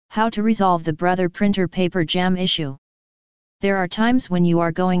How to resolve the Brother printer paper jam issue. There are times when you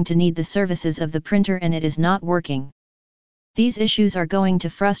are going to need the services of the printer and it is not working. These issues are going to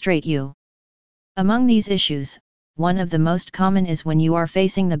frustrate you. Among these issues, one of the most common is when you are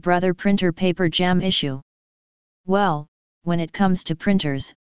facing the Brother printer paper jam issue. Well, when it comes to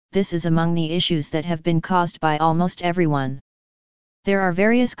printers, this is among the issues that have been caused by almost everyone. There are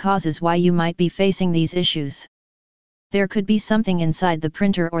various causes why you might be facing these issues. There could be something inside the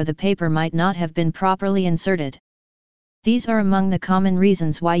printer or the paper might not have been properly inserted. These are among the common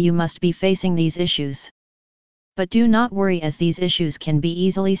reasons why you must be facing these issues. But do not worry, as these issues can be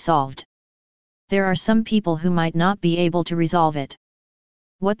easily solved. There are some people who might not be able to resolve it.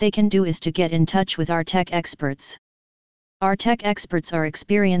 What they can do is to get in touch with our tech experts. Our tech experts are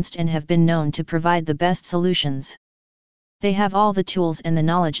experienced and have been known to provide the best solutions. They have all the tools and the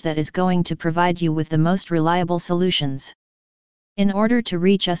knowledge that is going to provide you with the most reliable solutions. In order to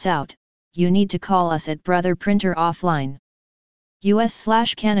reach us out, you need to call us at Brother Printer Offline.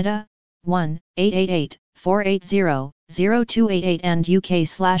 US/Canada, 1-888-480-0288 and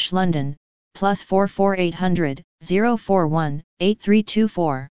UK/London, +44 800 041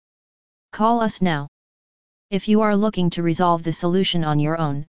 8324. Call us now. If you are looking to resolve the solution on your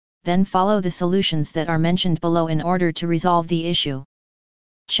own, then follow the solutions that are mentioned below in order to resolve the issue.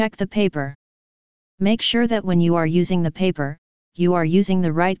 Check the paper. Make sure that when you are using the paper, you are using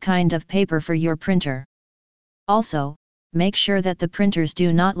the right kind of paper for your printer. Also, make sure that the printers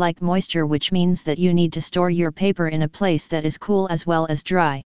do not like moisture, which means that you need to store your paper in a place that is cool as well as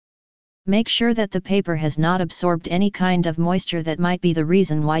dry. Make sure that the paper has not absorbed any kind of moisture that might be the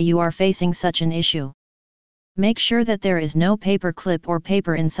reason why you are facing such an issue. Make sure that there is no paper clip or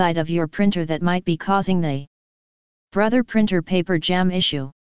paper inside of your printer that might be causing the Brother printer paper jam issue.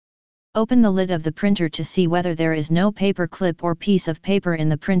 Open the lid of the printer to see whether there is no paper clip or piece of paper in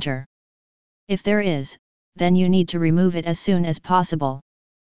the printer. If there is, then you need to remove it as soon as possible.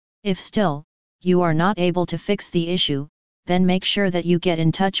 If still, you are not able to fix the issue, then make sure that you get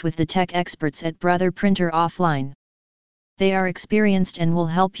in touch with the tech experts at Brother Printer Offline. They are experienced and will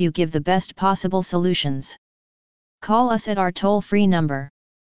help you give the best possible solutions. Call us at our toll-free number.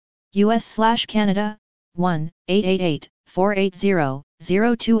 US/Canada,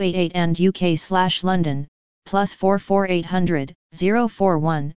 1-888-480-0288 and UK/London, +44 800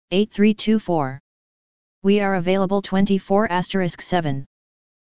 041 8324. We are available 24/7.